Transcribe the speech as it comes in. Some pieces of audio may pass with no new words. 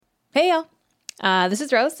Hey y'all, this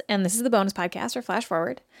is Rose, and this is the bonus podcast or Flash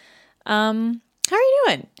Forward. How are you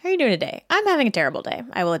doing? How are you doing today? I'm having a terrible day,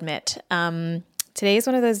 I will admit. Today is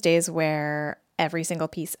one of those days where every single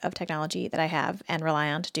piece of technology that I have and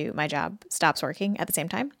rely on to do my job stops working at the same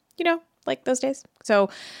time. You know, like those days. So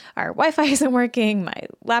our Wi-Fi isn't working. My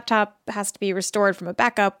laptop has to be restored from a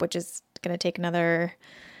backup, which is going to take another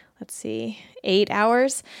 8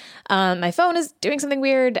 hours. My phone is doing something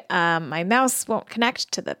weird. My mouse won't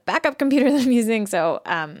connect to the backup computer that I'm using. So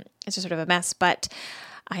it's just sort of a mess. But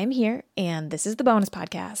I am here, and this is the bonus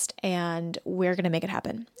podcast, and we're going to make it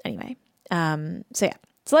happen anyway. So yeah,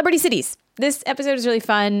 celebrity cities. This episode is really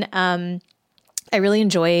fun. I really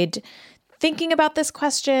enjoyed thinking about this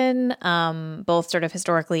question, both sort of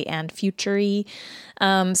historically and future-y.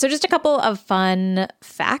 So just a couple of fun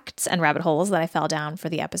facts and rabbit holes that I fell down for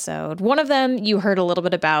the episode. One of them you heard a little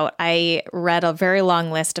bit about. I read a very long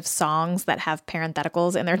list of songs that have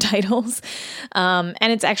parentheticals in their titles. And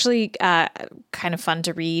it's actually kind of fun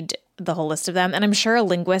to read the whole list of them. And I'm sure a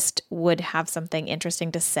linguist would have something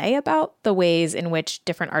interesting to say about the ways in which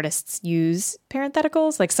different artists use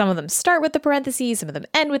parentheticals. Like some of them start with the parentheses, some of them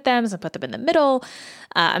end with them, some put them in the middle.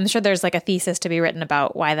 I'm sure there's like a thesis to be written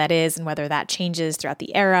about why that is and whether that changes throughout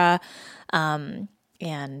the era, and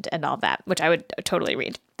all that, which I would totally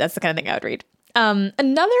read. That's the kind of thing I would read.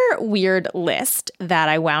 Another weird list that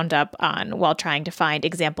I wound up on while trying to find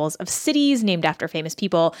examples of cities named after famous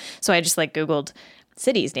people. So I just Googled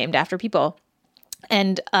cities named after people.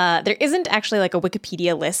 And there isn't actually a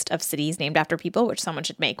Wikipedia list of cities named after people, which someone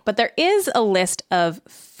should make. But there is a list of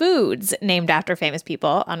foods named after famous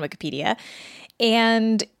people on Wikipedia.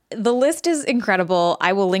 And the list is incredible.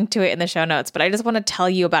 I will link to it in the show notes, but I just want to tell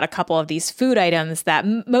you about a couple of these food items that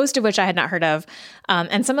most of which I had not heard of.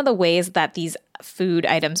 And some of the ways that these food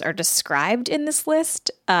items are described in this list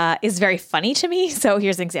is very funny to me. So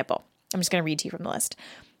here's an example. I'm just going to read to you from the list.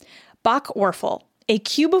 Bach-Orfel, a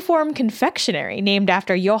cubiform confectionery named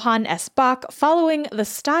after Johann S. Bach, following the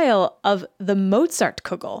style of the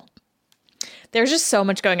Mozartkugel. There's just so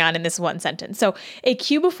much going on in this one sentence. So a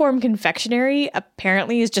cubiform confectionery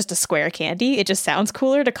apparently is just a square candy. It just sounds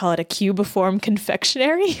cooler to call it a cubiform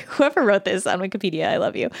confectionery. Whoever wrote this on Wikipedia, I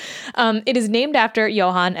love you. It is named after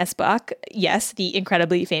Johann S. Bach, yes, the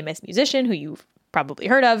incredibly famous musician who you've probably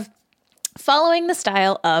heard of, following the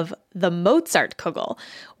style of the Mozartkugel.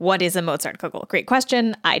 What is a Mozartkugel? Great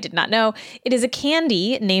question. I did not know. It is a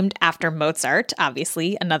candy named after Mozart,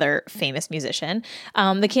 obviously another famous musician.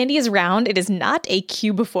 The candy is round. It is not a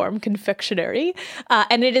cubiform confectionery,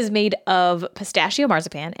 and it is made of pistachio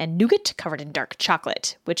marzipan and nougat covered in dark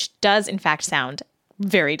chocolate, which does in fact sound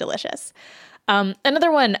very delicious.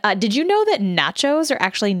 Another one, did you know that nachos are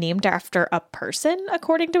actually named after a person,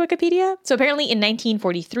 according to Wikipedia? So apparently in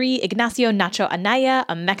 1943, Ignacio Nacho Anaya,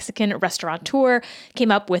 a Mexican restaurateur, came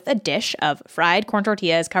up with a dish of fried corn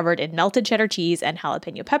tortillas covered in melted cheddar cheese and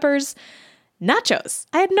jalapeno peppers. Nachos.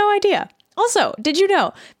 I had no idea. Also, did you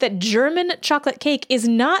know that German chocolate cake is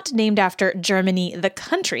not named after Germany, the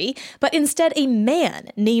country, but instead a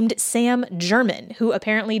man named Sam German, who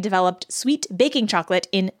apparently developed sweet baking chocolate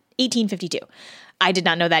in 1852. I did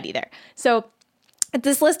not know that either. So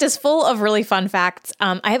this list is full of really fun facts.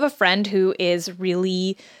 I have a friend who is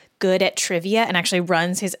really good at trivia and actually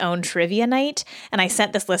runs his own trivia night. And I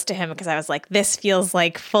sent this list to him because I was like, this feels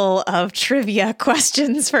full of trivia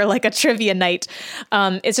questions for a trivia night.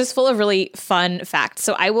 It's just full of really fun facts.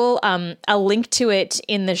 So I will, I'll link to it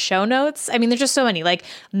in the show notes. I mean, there's just so many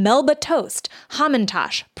Melba toast,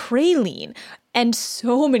 Hamantash, praline, and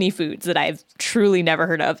so many foods that I've truly never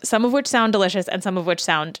heard of, some of which sound delicious and some of which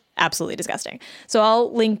sound absolutely disgusting. So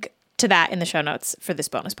I'll link to that in the show notes for this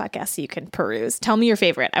bonus podcast so you can peruse. Tell me your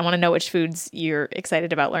favorite. I want to know which foods you're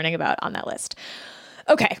excited about learning about on that list.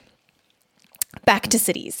 Okay. Back to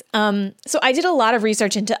cities. So I did a lot of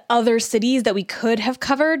research into other cities that we could have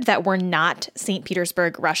covered that were not St.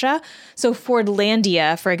 Petersburg, Russia. So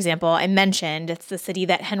Fordlandia, for example, I mentioned, it's the city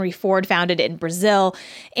that Henry Ford founded in Brazil.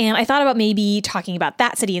 And I thought about maybe talking about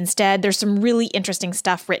that city instead. There's some really interesting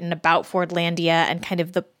stuff written about Fordlandia and kind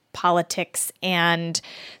of the politics and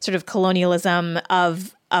sort of colonialism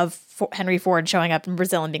of Henry Ford showing up in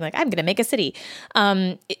Brazil and being like, I'm going to make a city.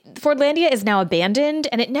 Fordlandia is now abandoned,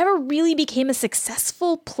 and it never really became a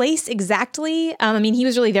successful place exactly. I mean, he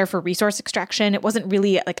was really there for resource extraction. It wasn't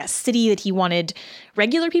really a city that he wanted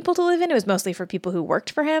regular people to live in. It was mostly for people who worked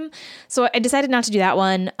for him. So I decided not to do that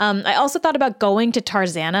one. I also thought about going to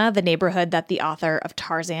Tarzana, the neighborhood that the author of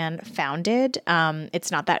Tarzan founded. It's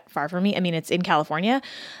not that far from me. I mean, it's in California.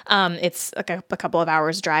 It's a couple of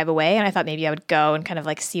hours drive away, and I thought maybe I would go and kind of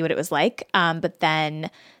see what it was like. But then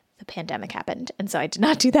the pandemic happened. And so I did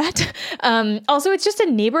not do that. Also, it's just a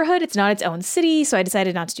neighborhood. It's not its own city. So I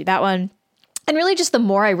decided not to do that one. And really just the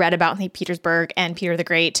more I read about St. Petersburg and Peter the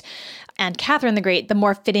Great and Catherine the Great, the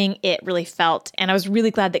more fitting it really felt. And I was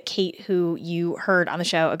really glad that Kate, who you heard on the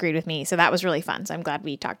show, agreed with me. So that was really fun. So I'm glad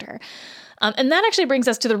we talked to her. And that actually brings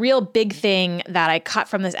us to the real big thing that I caught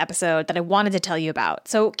from this episode that I wanted to tell you about.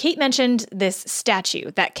 So Kate mentioned this statue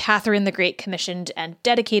that Catherine the Great commissioned and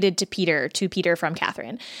dedicated to Peter from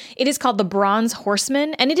Catherine. It is called the Bronze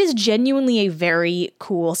Horseman, and it is genuinely a very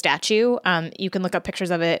cool statue. You can look up pictures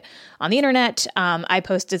of it on the internet. I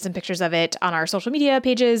posted some pictures of it on our social media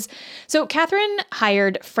pages. So Catherine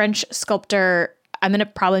hired French sculptor, I'm going to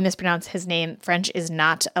probably mispronounce his name. French is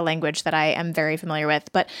not a language that I am very familiar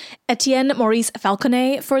with, but Etienne Maurice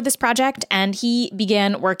Falconet for this project, and he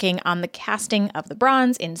began working on the casting of the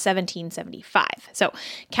bronze in 1775. So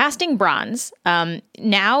casting bronze,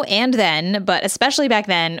 now and then, but especially back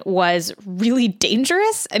then, was really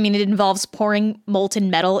dangerous. I mean, it involves pouring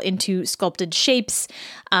molten metal into sculpted shapes,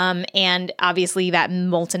 and obviously that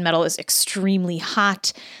molten metal is extremely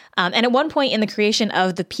hot. And at one point in the creation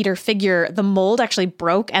of the Peter figure, the mold actually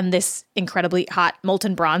broke and this incredibly hot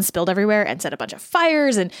molten bronze spilled everywhere and set a bunch of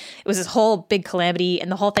fires. And it was this whole big calamity,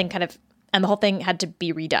 and the whole thing had to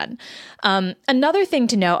be redone. Another thing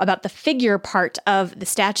to know about the figure part of the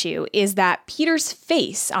statue is that Peter's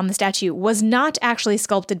face on the statue was not actually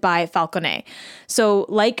sculpted by Falconet. So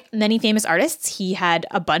like many famous artists, he had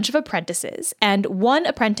a bunch of apprentices, and one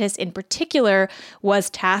apprentice in particular was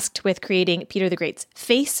tasked with creating Peter the Great's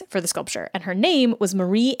face for the sculpture, and her name was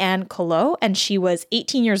Marie-Anne Collot, and she was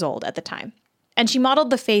 18 years old at the time. And she modeled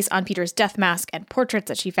the face on Peter's death mask and portraits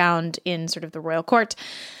that she found in sort of the royal court.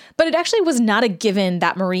 But it actually was not a given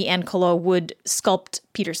that Marie-Anne Collot would sculpt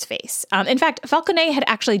Peter's face. In fact, Falconet had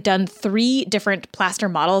actually done 3 different plaster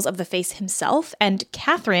models of the face himself, and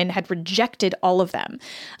Catherine had rejected all of them.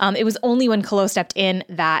 It was only when Collot stepped in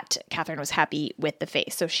that Catherine was happy with the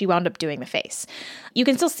face, so she wound up doing the face. You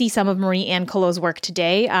can still see some of Marie-Anne Collot's work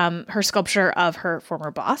today. Her sculpture of her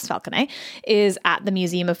former boss, Falconet, is at the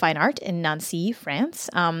Museum of Fine Art in Nancy, France.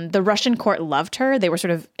 The Russian court loved her. They were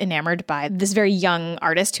sort of enamored by this very young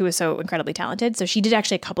artist who was so incredibly talented. So she did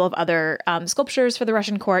actually a couple of other sculptures for the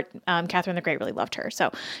Russian court. Catherine the Great really loved her.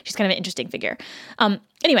 So she's kind of an interesting figure.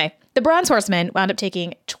 Anyway, the Bronze Horseman wound up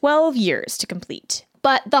taking 12 years to complete.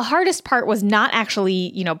 But the hardest part was not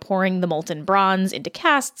actually, pouring the molten bronze into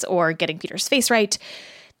casts or getting Peter's face right.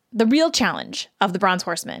 The real challenge of the Bronze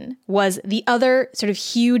Horseman was the other sort of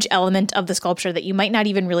huge element of the sculpture that you might not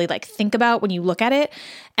even really think about when you look at it.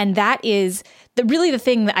 And that is the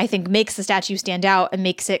thing that I think makes the statue stand out and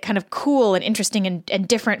makes it kind of cool and interesting and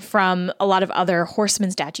different from a lot of other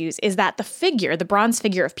horseman statues is that the bronze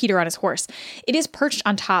figure of Peter on his horse, it is perched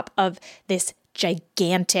on top of this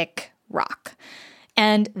gigantic rock.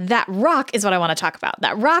 And that rock is what I want to talk about.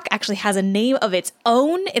 That rock actually has a name of its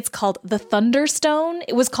own. It's called the Thunderstone.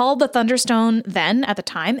 It was called the Thunderstone then at the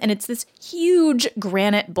time, and it's this huge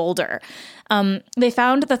granite boulder. They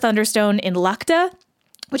found the Thunderstone in Lakhta,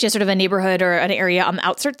 which is sort of a neighborhood or an area on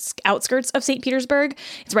the outskirts of St. Petersburg.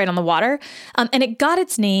 It's right on the water. And it got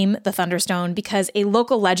its name, the Thunderstone, because a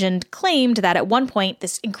local legend claimed that at one point,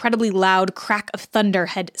 this incredibly loud crack of thunder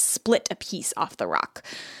had split a piece off the rock.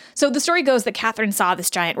 So the story goes that Catherine saw this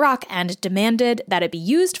giant rock and demanded that it be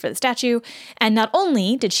used for the statue. And not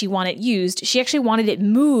only did she want it used, she actually wanted it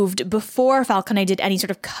moved before Falconet did any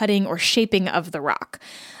sort of cutting or shaping of the rock.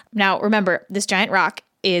 Now, remember, this giant rock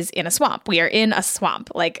is in a swamp. We are in a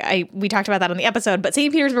swamp. We talked about that on the episode, but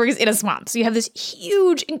St. Petersburg is in a swamp. So you have this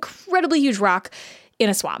huge, incredibly huge rock in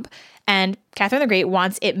a swamp. And Catherine the Great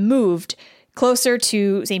wants it moved closer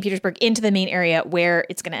to St. Petersburg into the main area where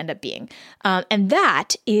it's going to end up being. And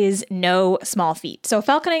that is no small feat. So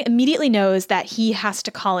Falconet immediately knows that he has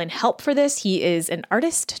to call in help for this. He is an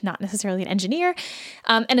artist, not necessarily an engineer.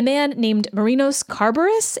 And a man named Marinos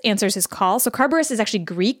Carburis answers his call. So Carburis is actually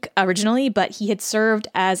Greek originally, but he had served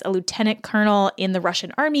as a lieutenant colonel in the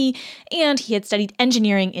Russian army, and he had studied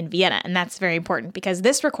engineering in Vienna. And that's very important because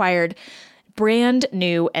this required brand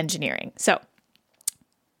new engineering. So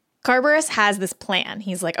Carburis has this plan.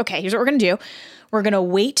 He's like, okay, here's what we're going to do. We're going to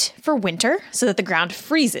wait for winter so that the ground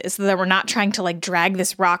freezes, so that we're not trying to drag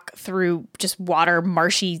this rock through just water,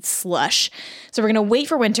 marshy slush. So we're going to wait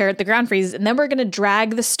for winter, the ground freezes, and then we're going to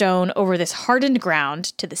drag the stone over this hardened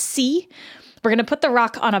ground to the sea. We're going to put the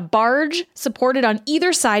rock on a barge supported on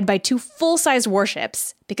either side by 2 full-sized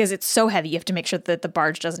warships because it's so heavy. You have to make sure that the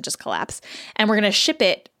barge doesn't just collapse. And we're going to ship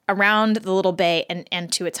it around the little bay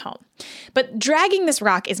and to its home. But dragging this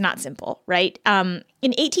rock is not simple, right? In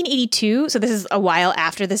 1882, so this is a while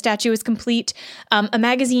after the statue was complete, a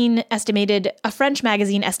French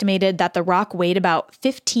magazine estimated that the rock weighed about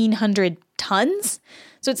 1,500 tons.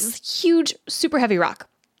 So it's this huge, super heavy rock.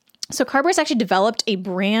 So Carber's actually developed a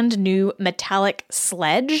brand new metallic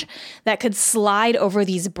sledge that could slide over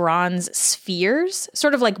these bronze spheres,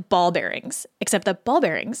 sort of like ball bearings, except that ball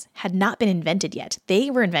bearings had not been invented yet. They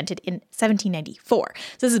were invented in 1794.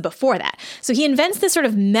 So this is before that. So he invents this sort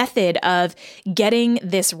of method of getting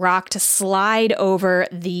this rock to slide over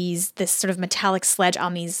this sort of metallic sledge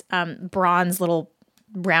on these bronze little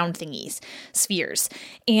round thingies, spheres.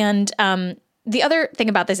 And the other thing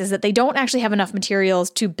about this is that they don't actually have enough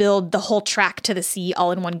materials to build the whole track to the sea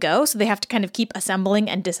all in one go. So they have to kind of keep assembling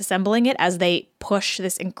and disassembling it as they push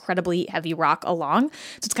this incredibly heavy rock along.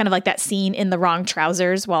 So it's kind of like that scene in The Wrong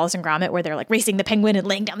Trousers, Wallace and Gromit, where they're like racing the penguin and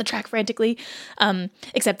laying down the track frantically,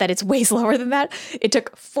 except that it's way slower than that. It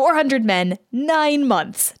took 400 men 9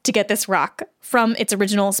 months to get this rock from its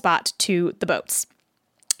original spot to the boats.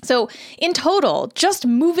 So in total, just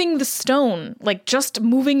moving the stone, like just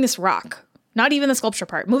moving this rock, not even the sculpture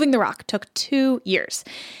part, moving the rock took 2 years.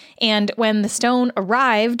 And when the stone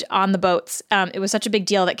arrived on the boats, it was such a big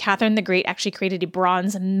deal that Catherine the Great actually created a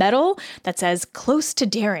bronze medal that says "Close to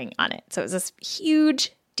Daring" on it. So it was this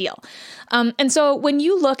huge deal. And so when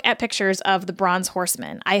you look at pictures of the bronze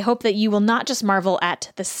horseman, I hope that you will not just marvel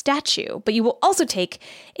at the statue, but you will also take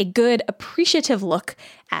a good appreciative look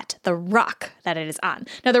at the rock that it is on.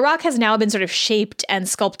 Now, the rock has now been sort of shaped and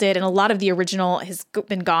sculpted, and a lot of the original has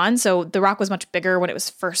been gone. So the rock was much bigger when it was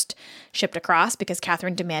first shipped across because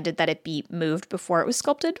Catherine demanded that it be moved before it was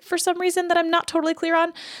sculpted for some reason that I'm not totally clear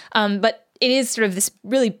on. But it is sort of this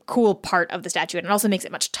really cool part of the statue, and it also makes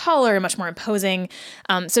it much taller and much more imposing.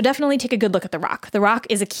 So definitely take a good look at the rock. The rock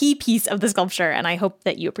is a key piece of the sculpture, and I hope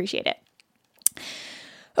that you appreciate it.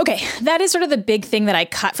 Okay, that is sort of the big thing that I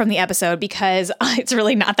cut from the episode because it's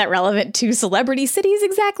really not that relevant to celebrity cities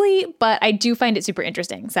exactly, but I do find it super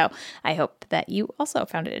interesting. So I hope that you also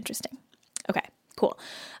found it interesting. Okay, cool.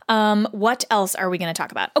 What else are we going to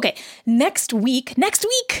talk about? Okay, next week,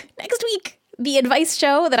 the advice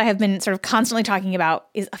show that I have been sort of constantly talking about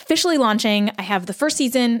is officially launching. I have the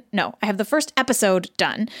first episode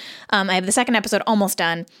done. I have the second episode almost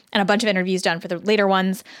done and a bunch of interviews done for the later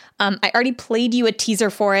ones. I already played you a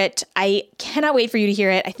teaser for it. I cannot wait for you to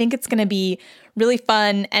hear it. I think it's going to be really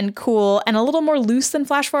fun and cool and a little more loose than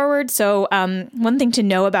Flash Forward. So one thing to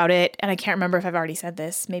know about it, and I can't remember if I've already said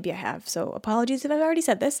this, maybe I have, so apologies if I've already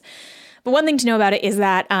said this. But one thing to know about it is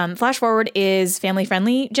that Flash Forward is family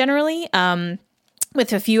friendly generally,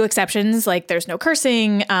 with a few exceptions, like there's no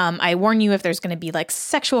cursing. I warn you if there's going to be like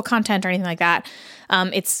sexual content or anything like that.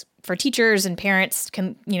 It's for teachers and parents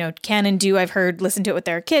can and do, I've heard, listen to it with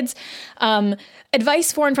their kids.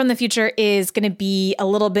 Advice for and from the future is going to be a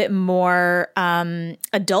little bit more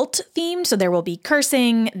adult themed. So there will be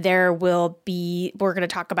cursing. We're going to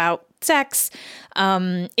talk about sex.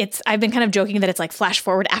 I've been kind of joking that it's like Flash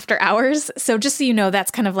Forward after hours. So just so you know,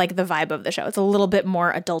 that's kind of like the vibe of the show. It's a little bit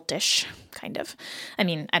more adultish, kind of. I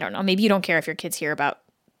mean, I don't know. Maybe you don't care if your kids hear about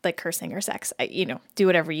like cursing or sex, do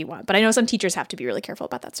whatever you want. But I know some teachers have to be really careful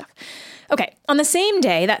about that stuff. Okay. On the same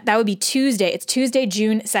day, that would be Tuesday. It's Tuesday,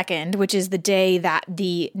 June 2nd, which is the day that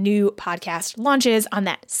the new podcast launches. On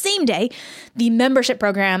that same day, the membership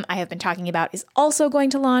program I have been talking about is also going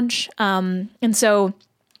to launch. And so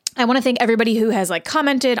I want to thank everybody who has like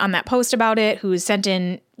commented on that post about it, who's sent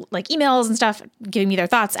in like emails and stuff, giving me their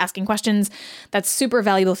thoughts, asking questions. That's super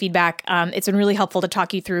valuable feedback. It's been really helpful to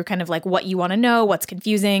talk you through kind of like what you want to know, what's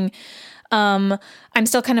confusing. I'm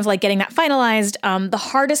still kind of like getting that finalized. The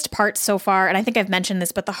hardest part so far, and I think I've mentioned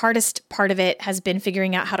this, but the hardest part of it has been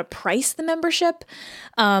figuring out how to price the membership.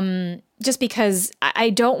 Just because I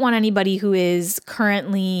don't want anybody who is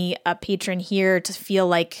currently a patron here to feel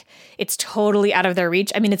like it's totally out of their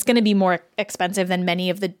reach. I mean, it's going to be more expensive than many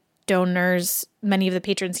of the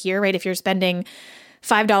patrons here, right? If you're spending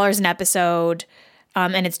 $5 an episode,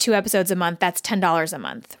 and it's 2 episodes a month, that's $10 a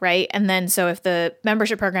month, right? And then so if the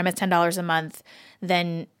membership program is $10 a month,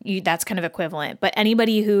 then that's kind of equivalent. But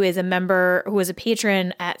anybody who is a member, who is a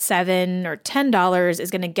patron at $7 or $10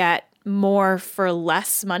 is going to get more for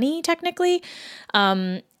less money technically.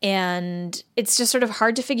 And it's just sort of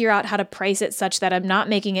hard to figure out how to price it such that I'm not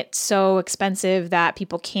making it so expensive that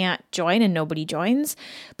people can't join and nobody joins,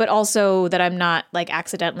 but also that I'm not like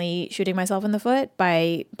accidentally shooting myself in the foot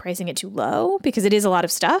by pricing it too low because it is a lot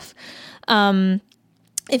of stuff.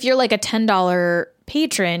 If you're like a $10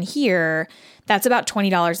 patron here, that's about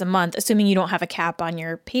 $20 a month, assuming you don't have a cap on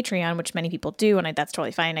your Patreon, which many people do. And that's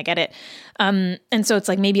totally fine. I get it. And so it's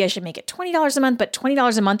like, maybe I should make it $20 a month, but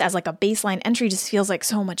 $20 a month as like a baseline entry just feels like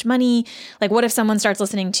so much money. Like, what if someone starts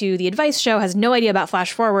listening to the advice show, has no idea about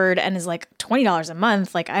Flash Forward, and is like $20 a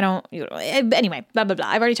month? Like, I don't, anyway, blah, blah, blah.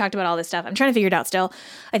 I've already talked about all this stuff. I'm trying to figure it out still.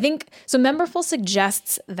 I think, so Memberful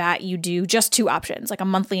suggests that you do just two options, like a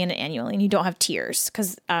monthly and an annually, and you don't have tiers,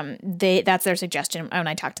 because that's their suggestion when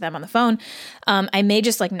I talk to them on the phone. I may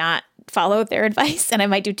just like not follow their advice, and I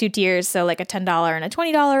might do two tiers. So like a $10 and a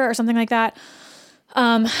 $20 or something like that.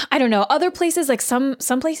 I don't know. Other places, like some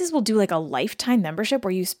places will do like a lifetime membership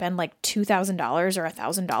where you spend like $2,000 or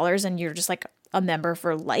 $1,000 and you're just like a member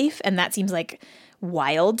for life. And that seems like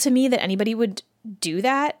wild to me that anybody would do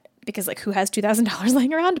that, because like, who has $2,000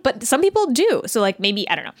 laying around? But some people do. So like, maybe,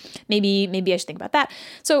 I don't know, maybe I should think about that.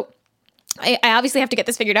 So I obviously have to get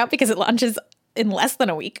this figured out because it launches in less than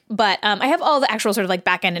a week, but I have all the actual sort of like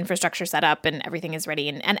back-end infrastructure set up and everything is ready,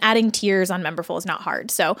 and adding tiers on Memberful is not hard.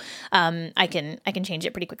 So I can change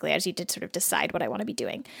it pretty quickly. I just need to sort of decide what I want to be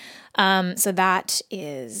doing. So that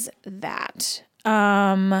is that.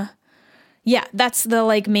 Yeah, that's the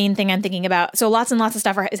like main thing I'm thinking about. So lots and lots of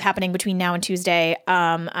stuff is happening between now and Tuesday.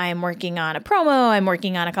 I'm working on a promo. I'm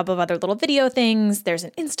working on a couple of other little video things. There's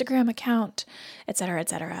an Instagram account, et cetera, et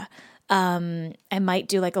cetera. I might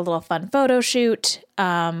do like a little fun photo shoot.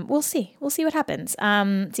 We'll see what happens.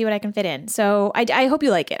 See what I can fit in. So I hope you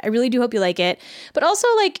like it. I really do hope you like it. But also,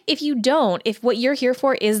 like, if you don't, if what you're here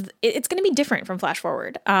for is, it's going to be different from Flash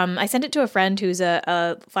Forward. I sent it to a friend who's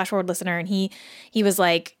a Flash Forward listener, and he was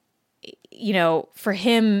like, you know, for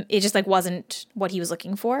him, it just like wasn't what he was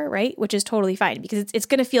looking for, right? Which is totally fine, because it's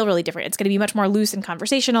going to feel really different. It's going to be much more loose and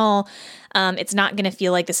conversational. It's not going to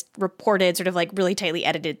feel like this reported sort of like really tightly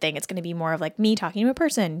edited thing. It's going to be more of like me talking to a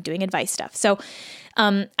person doing advice stuff. So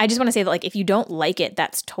I just want to say that, like, if you don't like it,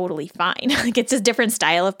 that's totally fine. Like, it's a different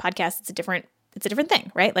style of podcast. It's a different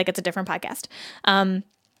thing, right? Like, it's a different podcast.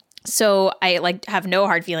 So I like have no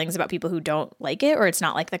hard feelings about people who don't like it, or it's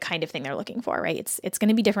not like the kind of thing they're looking for, right? It's going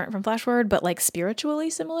to be different from Flash Forward, but like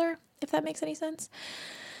spiritually similar, if that makes any sense.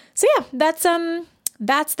 So yeah, that's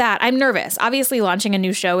that. I'm nervous. Obviously, launching a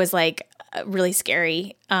new show is like really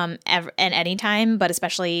scary and anytime, but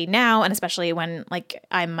especially now, and especially when like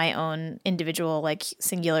I'm my own individual, like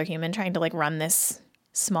singular human trying to like run this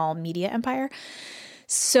small media empire.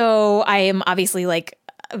 So I am obviously like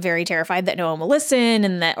very terrified that no one will listen,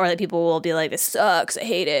 and that people will be like, this sucks, I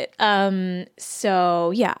hate it.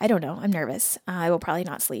 So yeah, I don't know. I'm nervous. I will probably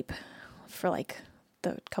not sleep for like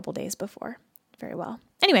the couple days before very well.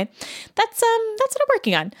 Anyway, that's what I'm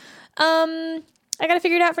working on. I got to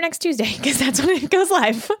figure it out for next Tuesday, because that's when it goes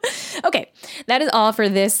live. Okay, that is all for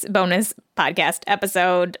this bonus podcast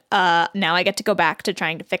episode. Now I get to go back to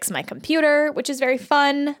trying to fix my computer, which is very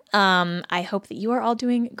fun. I hope that you are all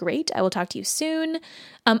doing great. I will talk to you soon.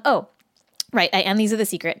 Oh, right. And these are the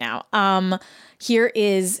secret now.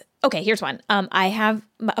 Here's one. I have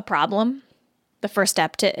a problem. The first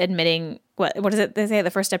step to admitting, what is it they say?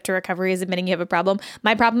 The first step to recovery is admitting you have a problem.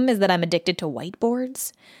 My problem is that I'm addicted to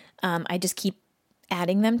whiteboards. I just keep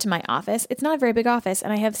adding them to my office. It's not a very big office,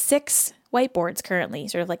 and I have 6 whiteboards currently,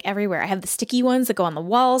 sort of like everywhere. I have the sticky ones that go on the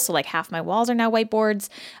walls, so like half my walls are now whiteboards.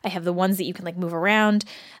 I have the ones that you can like move around.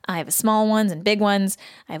 I have small ones and big ones.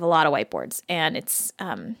 I have a lot of whiteboards, and it's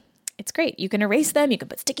great. You can erase them. You can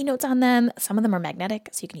put sticky notes on them. Some of them are magnetic,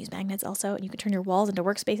 so you can use magnets also, and you can turn your walls into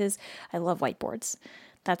workspaces. I love whiteboards.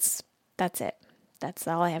 That's it. That's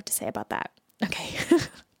all I have to say about that. Okay.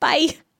 Bye.